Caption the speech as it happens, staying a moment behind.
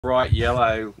bright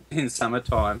yellow in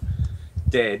summertime.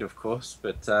 Dead, of course,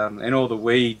 but and all the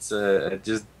weeds are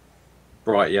just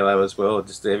bright yellow as well.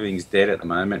 Just everything's dead at the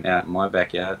moment out in my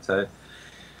backyard. So a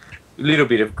little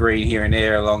bit of green here and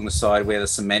there along the side where the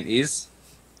cement is,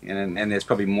 and there's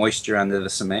probably moisture under the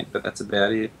cement, but that's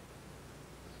about it.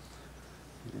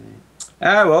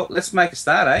 Oh well, let's make a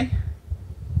start, eh?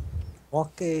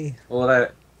 Okay. Although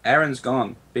Aaron's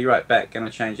gone. Be right back. Gonna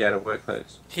change out of work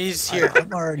clothes. He's here.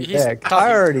 I'm already He's back. talking.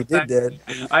 I already did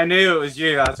that. I knew it was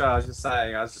you. That's what I was just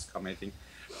saying. I was just commenting.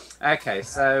 Okay,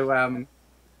 so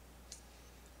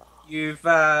you've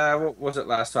what was it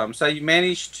last time? So you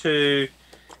managed to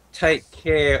take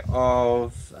care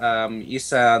of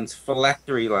Isan's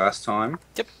phylactery last time.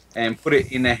 Yep. And put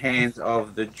it in the hands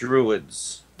of the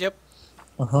druids. Yep.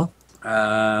 Uh-huh.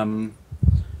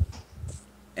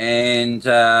 And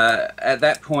at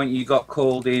that point, you got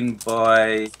called in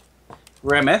by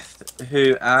Remeth,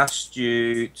 who asked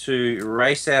you to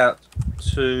race out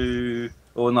to,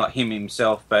 or not him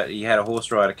himself, but he had a horse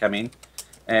rider come in,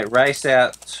 and race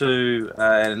out to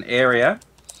an area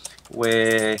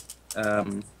where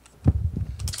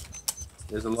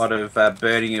there's a lot of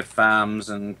burning of farms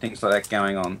and things like that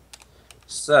going on.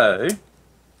 So,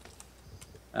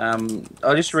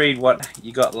 I'll just read what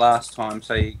you got last time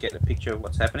so you get a picture of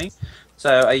what's happening.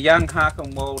 So, a young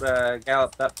Harkenwalder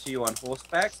galloped up to you on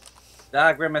horseback.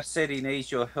 Dargrimmer said he needs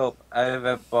your help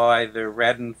over by the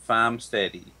Radden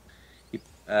farmstead. He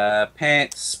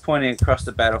pants, pointing across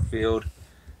the battlefield.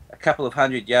 A couple of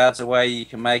 100 yards away, you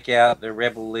can make out the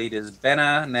rebel leader's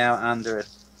banner, now under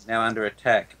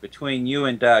attack. Between you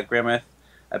and Dargrimmer,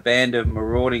 a band of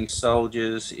marauding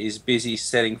soldiers is busy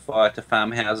setting fire to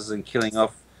farmhouses and killing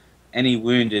off any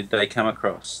wounded they come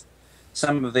across.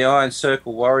 Some of the Iron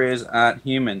Circle warriors aren't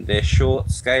human. They're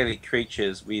short, scaly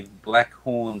creatures with black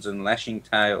horns and lashing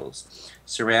tails,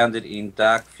 surrounded in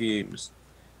dark fumes.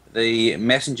 The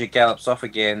messenger gallops off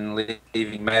again,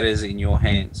 leaving matters in your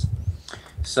hands.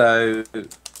 So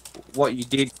what you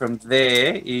did from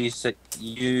there is that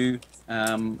you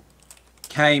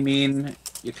came in.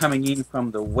 You're coming in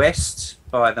from the west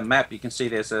by the map. You can see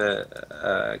there's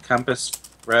a compass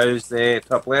rose there,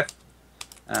 top left.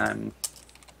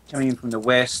 Coming in from the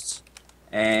west,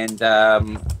 and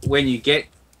when you get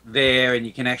there and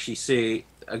you can actually see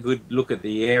a good look at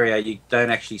the area, you don't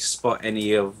actually spot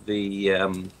any of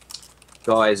the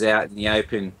guys out in the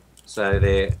open. So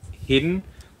they're hidden.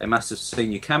 They must have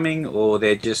seen you coming, or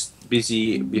they're just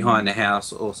busy behind the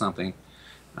house or something.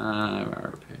 Hang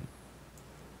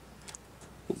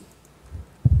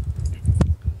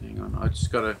on, I just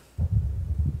gotta.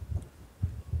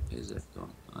 Is that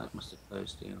gone? I must have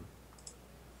closed down.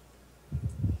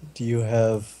 Do you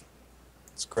have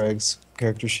Scragg's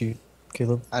character sheet,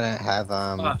 Caleb? I don't have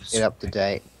it up to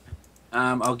date.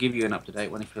 I'll give you an up to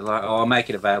date one if you like. Oh, I'll make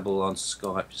it available on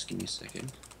Skype. Just give me a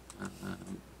second.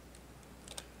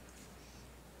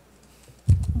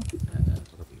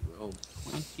 Roll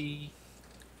 20.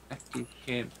 Active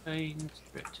campaigns.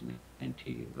 Direct to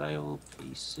Nentir Vale.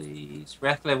 PCs.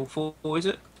 Wrath level 4, is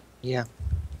it? Yeah.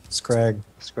 Scrag.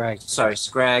 Sorry,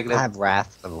 Scrag I level. have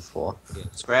Wrath level 4. Yeah,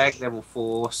 Scrag level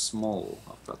 4, small.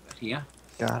 I've got that here.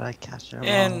 God, I catch them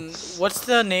And all. what's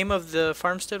the name of the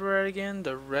farmstead we're at again?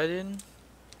 The Redden?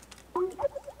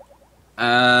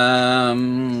 I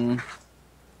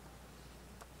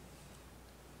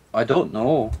don't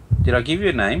know. Did I give you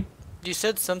a name? You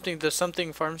said something, the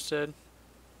something farmstead.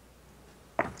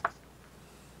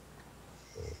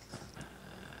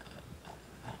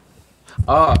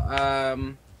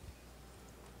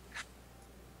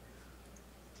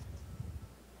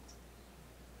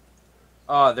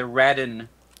 Oh, the Radden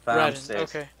farmstead.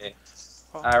 Okay. Yeah.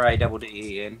 Oh.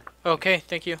 R-A-D-D-E-N. Okay,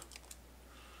 thank you.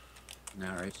 No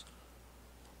worries.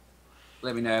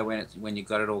 Let me know when you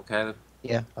got it all, Caleb.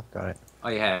 Yeah, I've got it. Oh,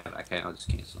 you have? Okay, I'll just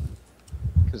cancel it.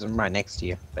 Because I'm right next to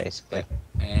you, basically.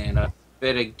 And I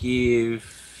better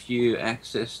give you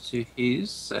access to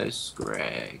his, so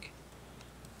Scrag.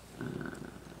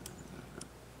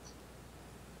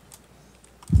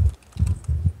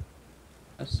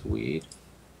 That's weird.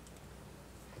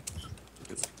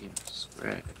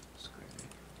 Scrag.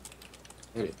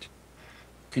 Edit.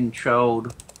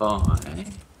 Controlled by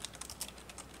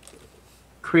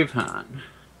Krivhan.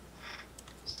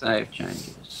 Save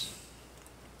changes.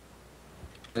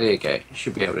 There you go. You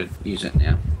should be able to use it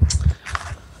now.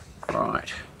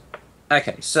 Right.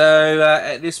 Okay, so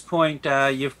at this point,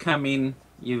 you've come in.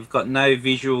 You've got no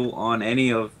visual on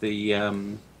any of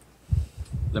the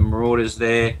marauders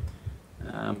there,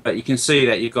 but you can see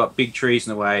that you've got big trees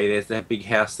in the way. There's that big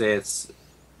house there. It's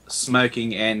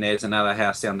smoking, and there's another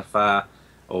house down the far,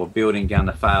 or building down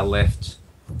the far left.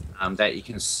 that you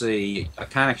can see. I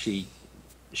can't actually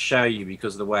show you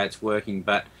because of the way it's working,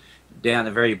 but down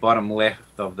the very bottom left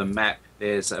of the map,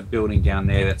 there's a building down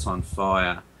there that's on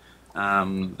fire.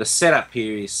 The setup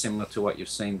here is similar to what you've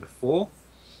seen before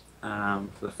for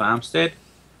the farmstead.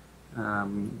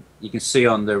 You can see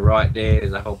on the right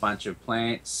there's a whole bunch of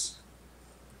plants.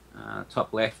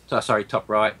 Top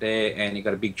right there, and you've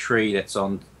got a big tree that's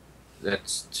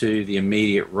to the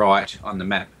immediate right on the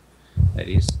map. That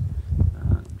is,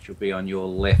 which will be on your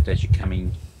left as you're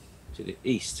coming to the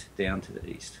east, down to the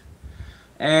east.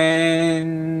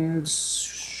 And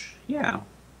yeah,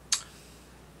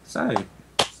 so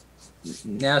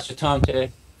now's your time to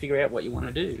figure out what you want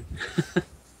to do.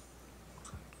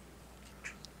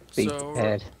 Beat So-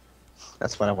 Ed.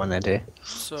 That's what I want to do.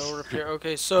 So repair.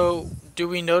 Okay, so do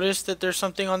we notice that there's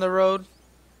something on the road?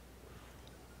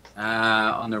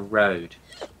 On the road,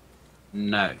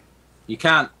 no. You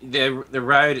can't. The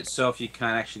road itself, you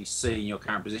can't actually see in your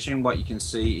current position. What you can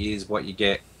see is what you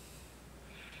get.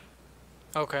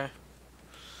 Okay.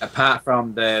 Apart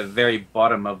from the very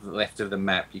bottom of the left of the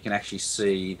map, you can actually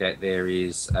see that there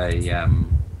is a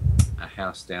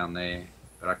house down there,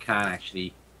 but I can't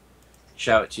actually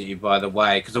show it to you by the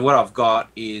way, because what I've got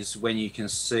is when you can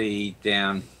see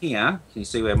down here. Can you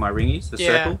see where my ring is? The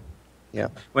circle. Yeah.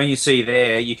 When you see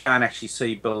there, you can't actually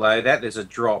see below that. There's a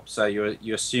drop, so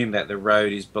you assume that the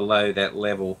road is below that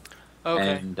level. Okay.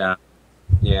 And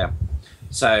yeah.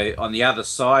 So on the other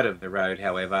side of the road,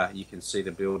 however, you can see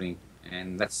the building,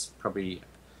 and that's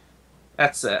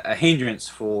a hindrance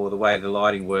for the way the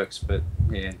lighting works. But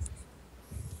yeah,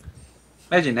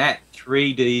 imagine that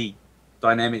 3D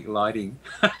dynamic lighting.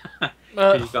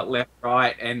 You've got left,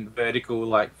 right, and vertical,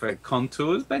 like for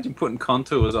contours. Imagine putting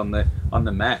contours on the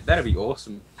map. That'd be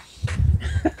awesome.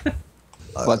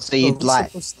 What, so you'd like?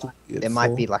 Supposed to be at There might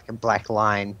full? be like a black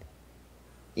line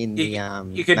in the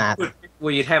You could map.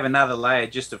 well, you'd have another layer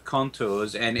just of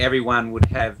contours, and everyone would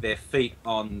have their feet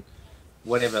on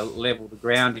whatever level the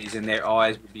ground is, and their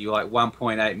eyes would be like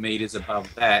 1.8 meters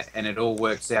above that, and it all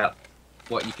works out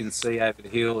what you can see over the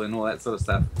hill and all that sort of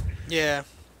stuff. Yeah.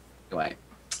 Anyway,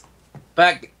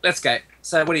 but let's go.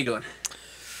 So, what are you doing?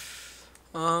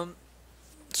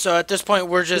 So at this point,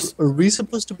 we're just. Are we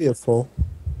supposed to be at full?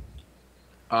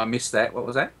 Oh, I missed that. What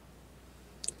was that?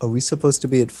 Are we supposed to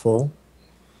be at full?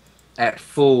 At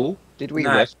full. Did we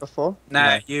No. rest before?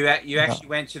 No, you actually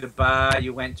went to the bar.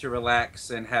 You went to relax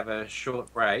and have a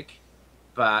short break,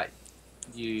 but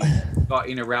you got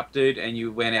interrupted and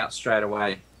you went out straight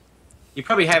away. You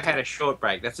probably have had a short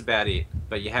break. That's about it.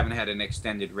 But you haven't had an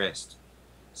extended rest.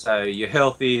 So your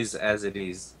health is as it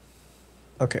is.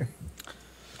 Okay.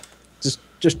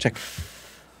 Just check.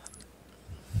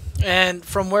 And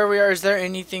from where we are, is there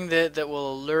anything that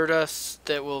will alert us,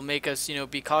 that will make us,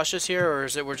 be cautious here, or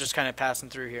is it we're just kind of passing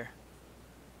through here?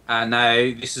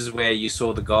 No, this is where you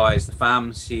saw the guys. The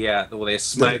farm's here. Well, there's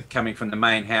smoke coming from the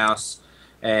main house,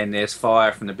 and there's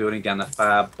fire from the building down the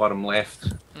far bottom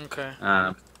left. Okay.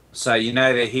 So you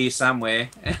know they're here somewhere.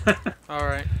 All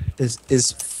right.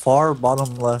 Is far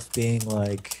bottom left being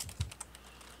like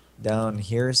down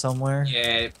here somewhere?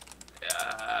 Yeah.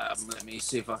 Let me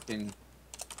see if I can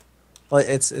Well,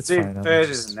 it's do fine. I'm further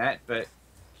just- than that. But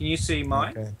can you see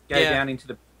mine? Okay. Go Yeah. down into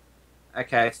the.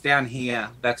 Okay, it's down here.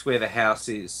 That's where the house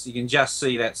is. You can just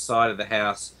see that side of the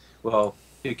house. Well,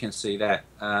 who can see that?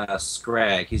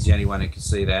 Scrag. He's the only one who can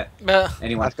see that.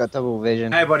 Anyone? I've got double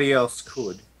vision. Nobody else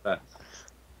could, but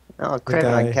Oh, guy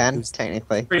Kremlin can, who's-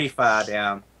 technically. pretty far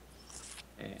down.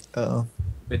 Yeah. Uh-oh.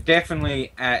 But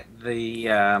definitely at the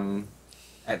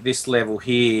at this level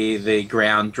here, the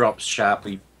ground drops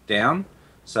sharply down.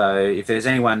 So if there's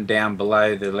anyone down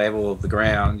below the level of the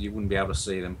ground, you wouldn't be able to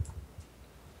see them.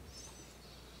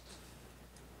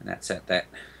 And that's at that.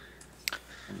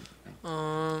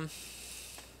 All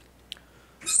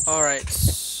right.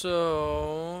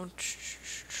 So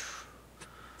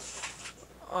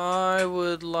I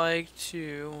would like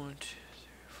to 1, 2, 3,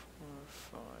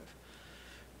 4,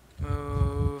 5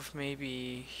 move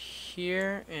maybe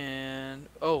here and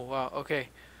oh wow, okay.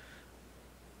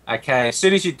 Okay, as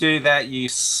soon as you do that, you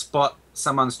spot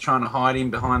someone's trying to hide in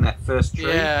behind that first tree.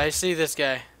 Yeah, I see this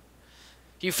guy.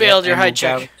 You failed your hide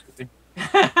check.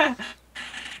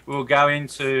 We'll go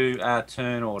into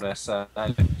turn order, so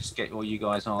just get all you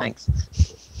guys on. Thanks.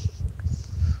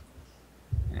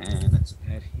 And let's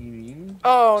add him in.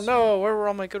 Oh no, where were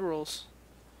all my good rolls?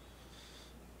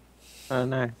 Oh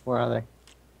no, where are they?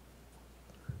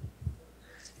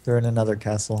 They're in another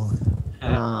castle.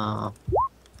 Ah,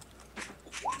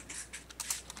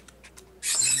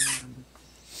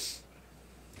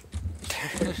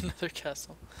 Another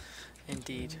castle.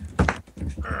 Indeed.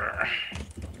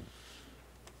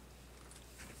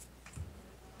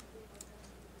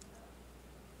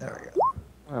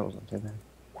 That wasn't too bad.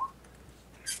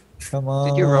 Come on,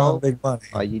 Did you roll? big money.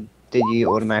 Oh, did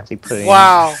you automatically put it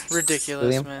Wow, ridiculous,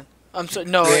 William? man. I'm so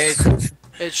no. Yeah,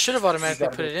 It should have automatically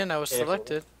gotta put be it in. I was careful.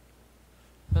 selected.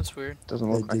 That's weird. in?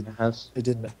 Doesn't look It like did- it has. It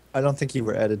didn't. I don't think you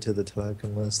were added to the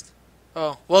token list.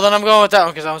 Oh, well then I'm going with that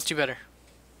one because that one's too better.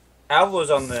 Al was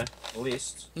on the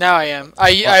list. Now I am.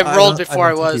 I Well, rolled don't- before I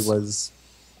don't think was.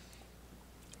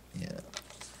 He was.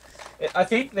 Yeah. I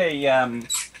think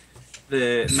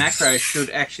the macro should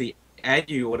actually add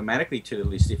you automatically to the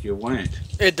list if you weren't.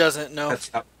 It doesn't. No.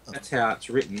 That's how it's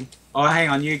written. Oh, hang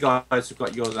on, you guys have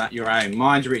got your own.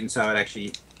 Mine's written so it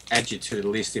actually adds you to the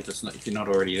list if you're not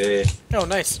already there. Oh,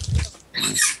 nice.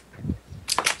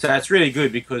 So that's really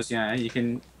good because you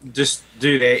can just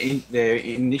do their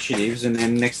initiatives and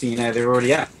then next thing you know they're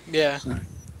already up. Yeah. So,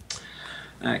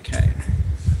 okay.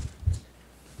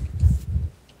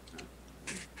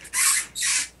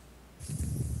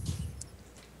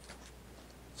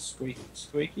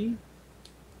 Squeaky.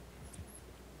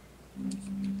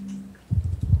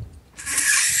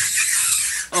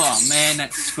 Oh man,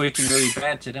 that's squeaking really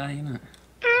bad today, isn't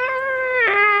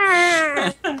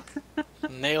it?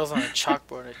 Nails on a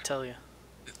chalkboard, I tell you.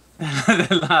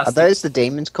 The last Are those the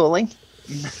demons calling?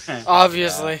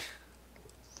 Obviously.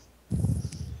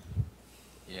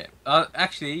 Yeah.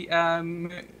 Actually,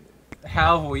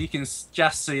 however, you can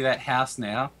just see that house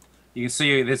now. You can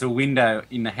see there's a window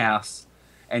in the house,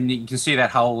 and you can see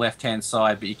that whole left-hand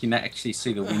side, but you can actually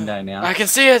see the window now. I can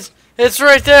see it. It's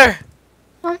right there.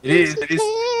 It is.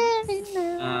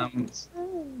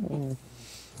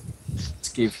 Let's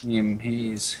give him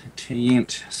his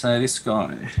tint. So this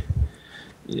guy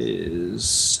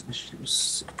is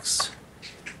 6.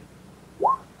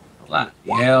 Bloody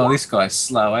hell, this guy's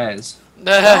slow as.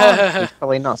 He's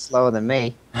probably not slower than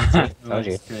me. Told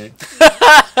you.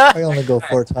 I only go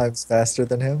 4 times faster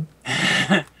than him.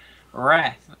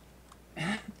 Right.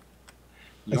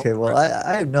 Okay, well,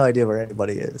 I have no idea where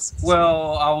anybody is.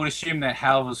 Well, I would assume that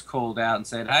Hal was called out and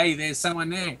said, "Hey, there's someone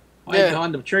there. Hide Yeah.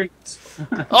 behind the trees."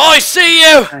 Oh, I see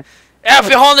you! Out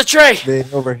behind the tree!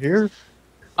 Being over here?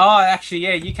 Oh, actually,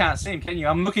 yeah, you can't see him, can you?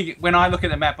 When I look at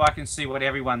the map, I can see what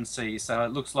everyone sees. So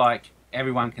it looks like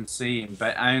everyone can see him,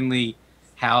 but only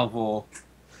Halvor.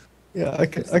 Yeah, I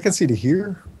can see to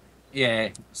here. Yeah.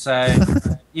 So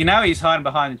he's hiding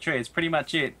behind the tree. It's pretty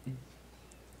much it.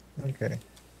 Okay.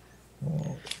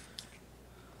 Well,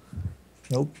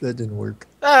 nope, that didn't work.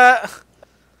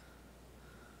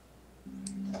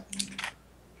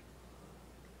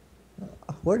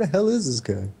 Where the hell is this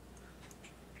guy?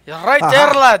 You're right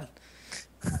there, lad.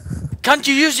 Can't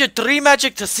you use your tree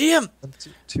magic to see him? 1,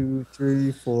 2,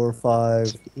 3, 4,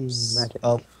 5. Magic.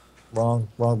 Oh, wrong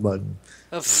button.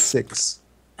 Oh, pff, 6.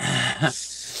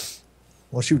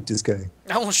 We'll shoot this guy.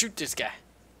 I won't shoot this guy.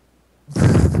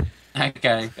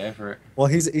 Okay, go for it. Well,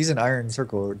 he's an Iron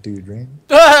Circle dude, right?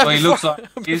 Well, he looks like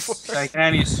so I can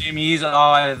only assume he's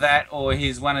either that or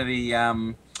he's one of the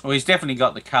well, he's definitely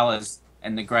got the colours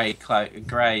and the grey cloak,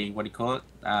 what do you call it?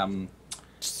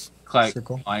 Cloak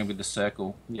Circle. line with the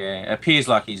circle. Yeah, it appears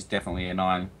like he's definitely an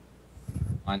iron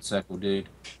circle dude.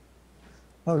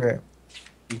 Okay.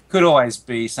 It could always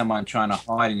be someone trying to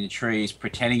hide in the trees,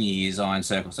 pretending he is iron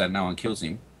circle so no one kills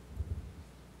him.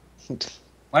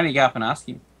 Why don't you go up and ask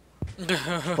him?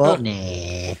 Well,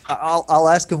 Nah. I'll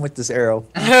ask him with this arrow.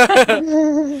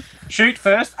 Shoot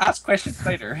first, ask questions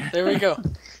later. There we go.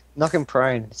 Knock him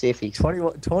prone. See if he.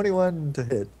 21 to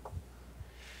hit.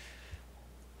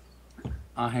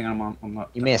 Oh, hang on, I'm not.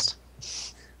 You missed.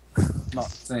 Not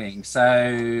seeing. So,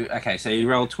 okay, so you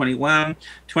rolled 21.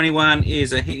 21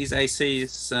 is a hit. His AC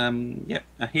is, yep,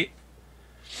 a hit.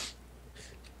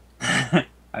 I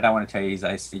don't want to tell you his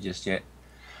AC just yet.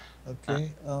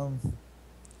 Okay.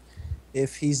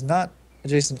 If he's not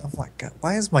adjacent, oh my god,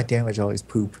 why is my damage always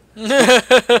poop?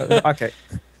 Okay.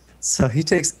 So he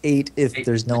takes 8 if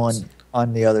there's no one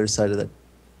on the other side of the.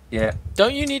 Yeah.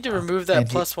 Don't you need to remove that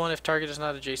And he- +1 if target is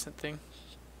not adjacent thing?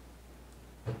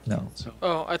 No. So,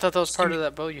 Oh, I thought that was part of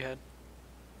that bow you had.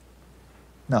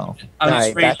 No. I'm No,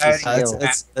 just that's his reloading. skill.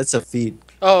 That's a feat.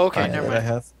 Oh, okay, that never I mind.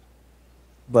 have.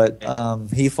 But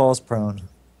he falls prone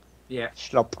Yeah.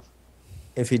 Schlop.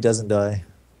 if he doesn't die.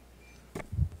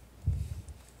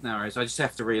 No worries. I just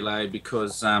have to reload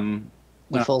because He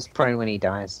Well- falls prone when he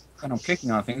dies. when I'm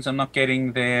clicking on things, I'm not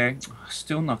getting their.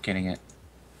 Still not getting it.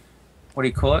 What do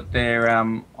you call it? Their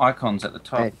icons at the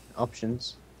top. Right,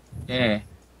 options. Yeah.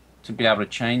 To be able to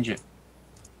change it.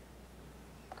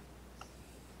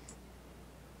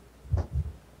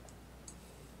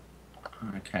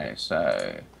 Okay,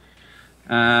 so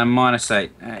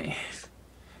 -8. Hey.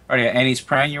 Right, and he's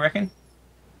prone, you reckon?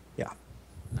 Yeah.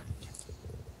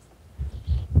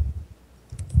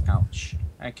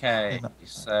 Okay,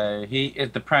 so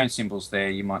the prone symbol's there.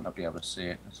 You might not be able to see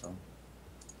it. That's all.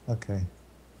 Okay.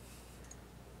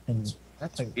 And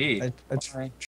That's like, weird. I Why?